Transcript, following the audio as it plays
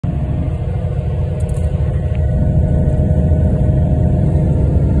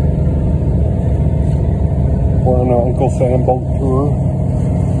local sandboat tour.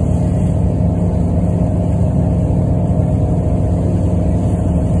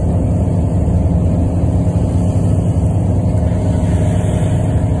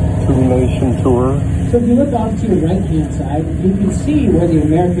 Nation tour. So if you look off to your right-hand side, you can see where the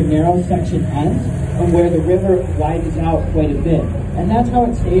American Narrow section ends and where the river widens out quite a bit. And that's how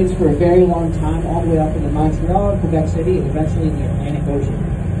it stays for a very long time, all the way up into Montreal, Quebec City, and eventually in the Atlantic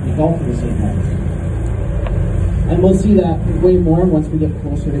Ocean, the Gulf of the St. Lawrence. And we'll see that way more once we get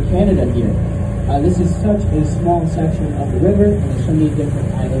closer to Canada here. This is such a small section of the river, and there's so many different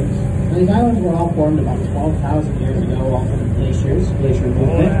islands. And these islands were all formed about 12,000 years ago, all from the glacier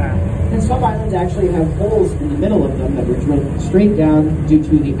movement. And some islands actually have holes in the middle of them that were drilled straight down due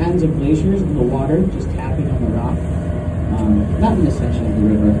to the ends of glaciers and the water just tapping on the rock. Not in this section of the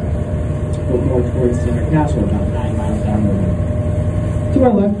river, but more towards Center Castle, about 9 miles down the river. To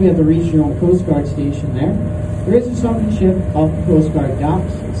our left, we have the Regional Coast Guard Station there. There is a sunken ship off the Coast Guard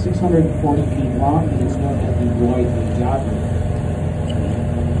docks. It's 640 feet long, and it's known as the Roy D. Joffrey.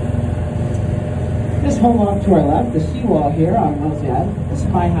 This home off to our left, the seawall here on Wells Ave. This is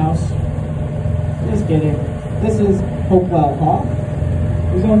my house. Just kidding. This is Hopewell Hall.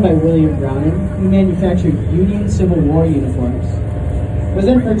 It was owned by William Browning. He manufactured Union Civil War uniforms. It was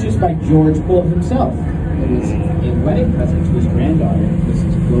then purchased by George Cole himself. It was a wedding present to his granddaughter,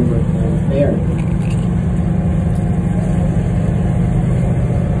 Mrs. Clover Cole Fair.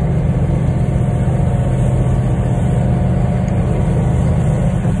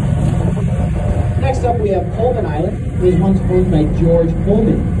 Next up, we have Coleman Island. It was once owned by George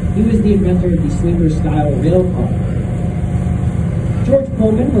Coleman. He was the inventor of the sleeper-style rail car. George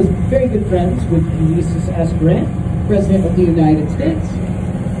Coleman was very good friends with Ulysses S. Grant, President of the United States. I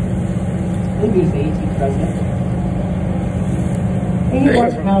believe he was the 18th president. And he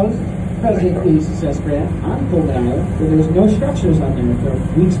once housed President Ulysses S. Grant on Coleman Island, where there was no structures on there for a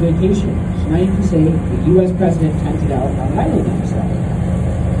week's vacation. So now you can say the U.S. president tented out on an island himself.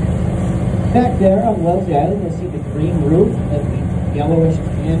 Back there on Wells Island, you'll see the green roof of the yellowish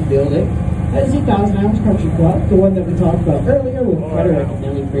tan building. That is the Thousand Arms Country Club, the one that we talked about earlier with Frederick and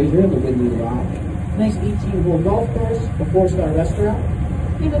Nellie Fraser and the Whidley Rock. Nice 18-hole golf course, a 4-star restaurant,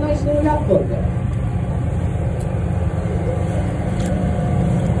 and a nice little yacht club there.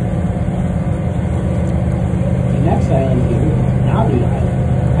 The next island here is Navi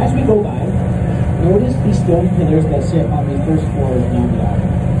Island. As we go by, notice the stone pillars that sit on the first floor of Navi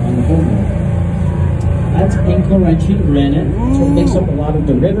Island, on the homeland. That's pink Laurentian granite, so it makes up a lot of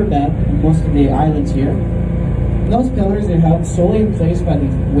the riverbed and most of the islands here. And those pillars are held solely in place by the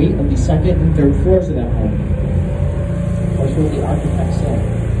weight of the second and third floors of that home. That's what the architects said.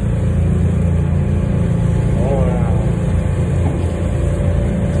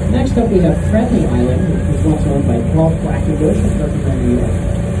 Next up, we have Friendly Island, which was once owned by Paul Quackenbush in Birmingham, New York.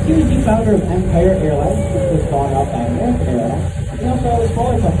 He was the founder of Empire Airlines, which was bought out by American Airlines. He also had a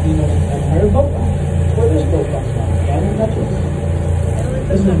smaller company known as Empire Boat Line. Where this boat comes from, the island Dutchess.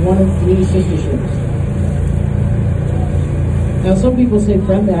 This is one of 3 sister ships. Now some people say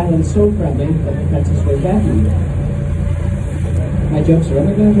Friendly Island is so friendly that the fence is way back to you. My jokes are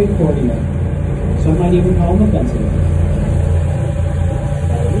only going to be recorded yet. Some might even call them offensive.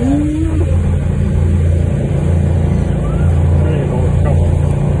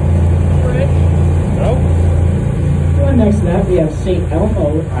 Well, next to that we have St.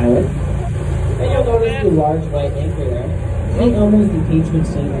 Elmo Island. And you'll notice the large white anchor there. St. Elmo is the patron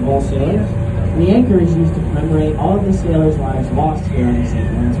saint of all sailors. And the anchor is used to commemorate all of the sailors' lives lost here on the St.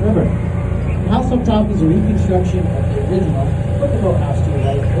 Lawrence River. The house up top is a reconstruction of the original, but the boathouse to the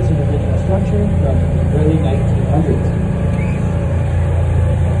right is an original structure from the early 1900s.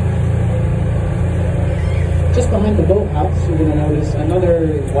 Just behind the boathouse, you're going to notice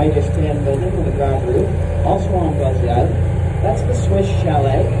another whitish tan building with a ground roof, also on Wellesley Island. That's the Swiss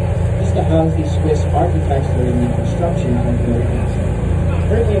Chalet, just to house the Swiss architects during the construction of the old castle.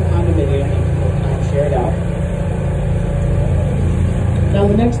 Currently a condominium and shared out. Now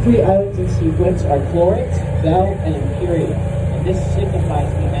the next 3 islands in sequence are Clorix, Bell, and Imperial, and this signifies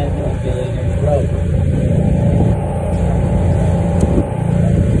the end of Billionaire's Road.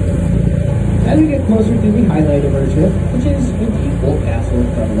 As we get closer to the highlight of our trip, which is the old castle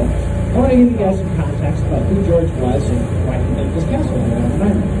of Puebla, I want to give you guys some context about who George was and why he built this castle here on the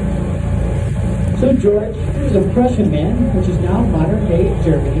island. So George, he was a Prussian man, which is now modern-day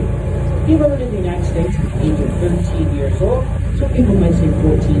Germany. He rode in the United States at the age of 13 years old. Some people might say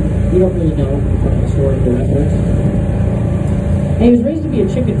 14. We don't really know what historical records. And he was raised to be a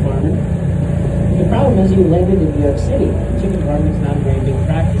chicken farmer. The problem is he landed in New York City. Chicken farming is not a very big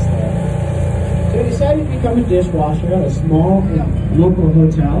practice there. So he decided to become a dishwasher at a small local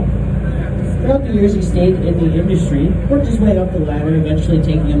hotel. Throughout the years he stayed in the industry, worked his way up the ladder, eventually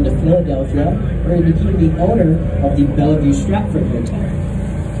taking him to Philadelphia, where he became the owner of the Bellevue Stratford Hotel.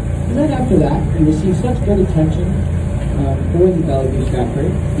 And then after that, he received such good attention for the Bellevue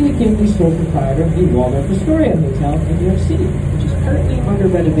Stratford, he became the sole proprietor of the Waldorf Astoria Hotel in New York City, which is currently under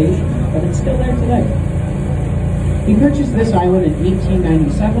renovation, but it's still there today. He purchased this island in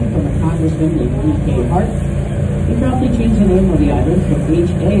 1897 from a congressman named E.K. Hart. He promptly changed the name of the island from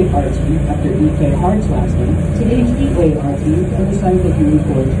H-A-R-T after E.K. Hart's last name to H-E-A-R-T and decided that he was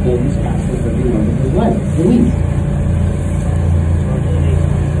going to build his castle for the love of his life, Louise.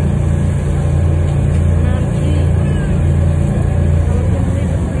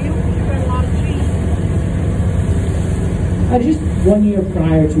 Just 1 year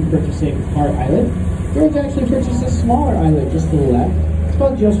prior to purchasing Hart Island, George actually purchased a smaller island just to the left. It's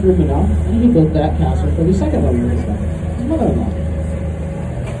called just room enough, and he built that castle for the second woman of his life, his mother-in-law.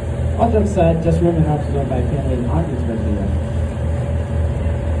 All jokes aside, just room enough is owned by a family in Ogdensburg, New York.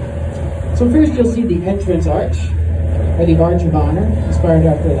 So first you'll see the entrance arch, or the Arch of Honor, inspired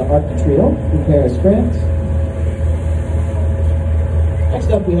after the Arc de Triomphe in Paris, France. Next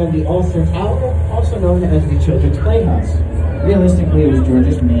up we have the Ulster Tower, also known as the Children's Playhouse. Realistically, it was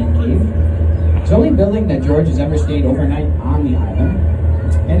George's man cave. It's the only building that George has ever stayed overnight on the island.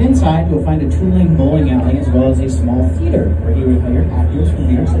 And inside, you'll find a two-lane bowling alley as well as a small theater where he would hire actors from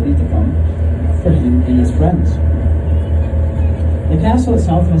New York City to come for him and his friends. The castle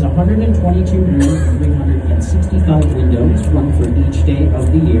itself has 122 rooms and 365 windows, one for each day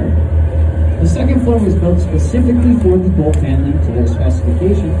of the year. The second floor was built specifically for the Bolt family to their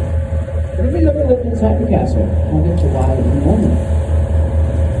specification. But if you ever lived inside the castle, I'll get to why in a moment.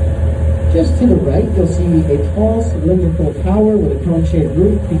 Just to the right, you'll see a tall cylindrical tower with a cone-shaped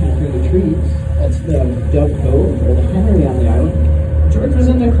roof peeking through the trees. That's the Dove Cove, or the Henry on the island. George was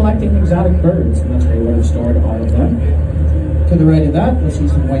into collecting exotic birds, and that's where he would have stored all of them. To the right of that, you'll see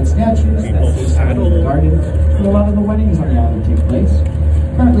some white statues that face out in the garden, where a lot of the weddings on the island take place.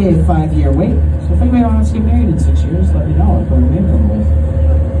 Currently a 5-year wait, so if anybody wants to get married in 6 years, let me know. I'll put a name on the list.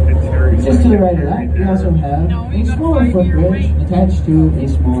 Just to the right of that, we also have a smaller footbridge attached to a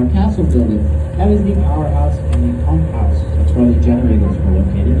smaller castle building. That is the powerhouse and the pump house. That's where the generators were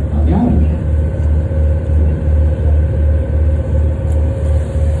located on the island.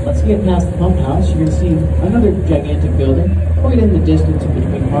 Once you get past the pump house, you're going to see another gigantic building, quite in the distance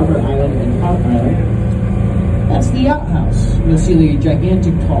between Harbor Island and Hart Island. That's the outhouse. You'll see the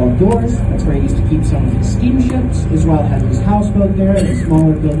gigantic tall doors. That's where he used to keep some of his steamships, as well as his houseboat there, and a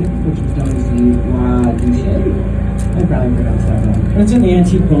smaller building, which was known as the La Dutchess. I probably pronounced that wrong. But it's in the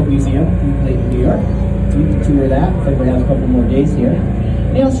Antique Boat Museum in Clayton, New York. You can tour that if everybody has a couple more days here.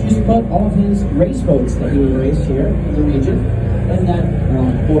 And he also used to put all of his race boats that he would race here in the region in that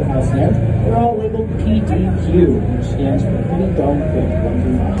boathouse there. They're all labeled PDQ, which stands for Pretty Darn Quick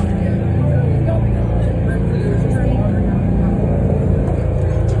 125.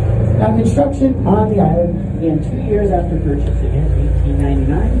 Now, construction on the island began 2 years after purchasing it in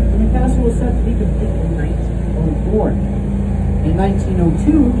 1899, and the castle was set to be complete in 1904. In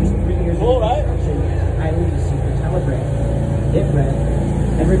 1902, just 3 years after construction, the island received a telegram. It read,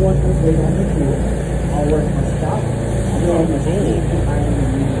 "Everyone must wait on the tools. All work must stop. Everyone must leave the island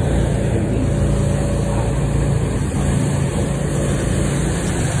immediately."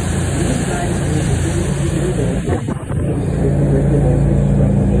 These guys were the beginning of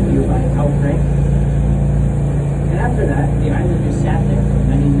outbreak. And after that, the island just sat there for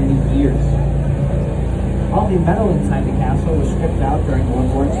many, many years. All the metal inside the castle was stripped out during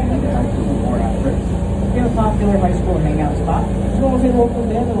World War II to help with the war effort. It became a popular high school hangout spot, as well as a local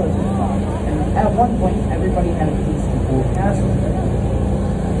vandalism spot. And at one point, everybody had a piece of the whole castle. A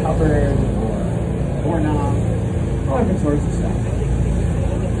cupboard, or doorknob, all different sorts of stuff.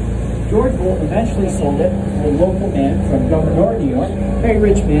 George Bolt eventually sold it to a local man from Governor, New York, a very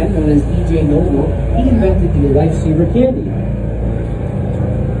rich man known as E.J. Noble. He invented the lifesaver candy.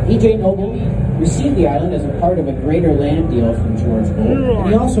 E.J. Noble received the island as a part of a greater land deal from George Bolt, and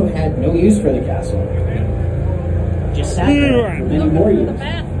he also had no use for the castle. Just sat there for many more years,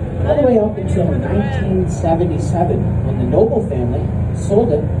 all the way up until 1977, when the Noble family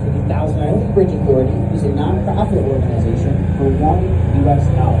sold it to the Thousand Island Bridge Authority, who's a non-profit organization, for $1 US.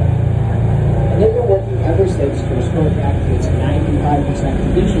 And they've been working ever since to restore it back to its 95%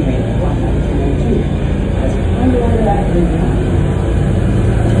 condition rate upon 1902. That's kind of where that is now.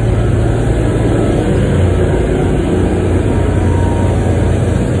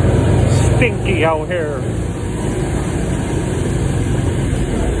 Stinky out here.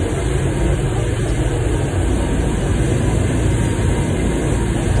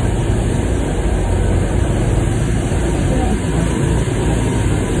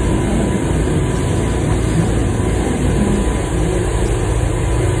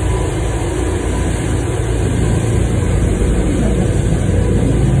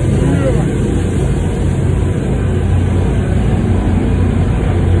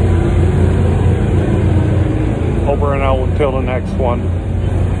 until the next one.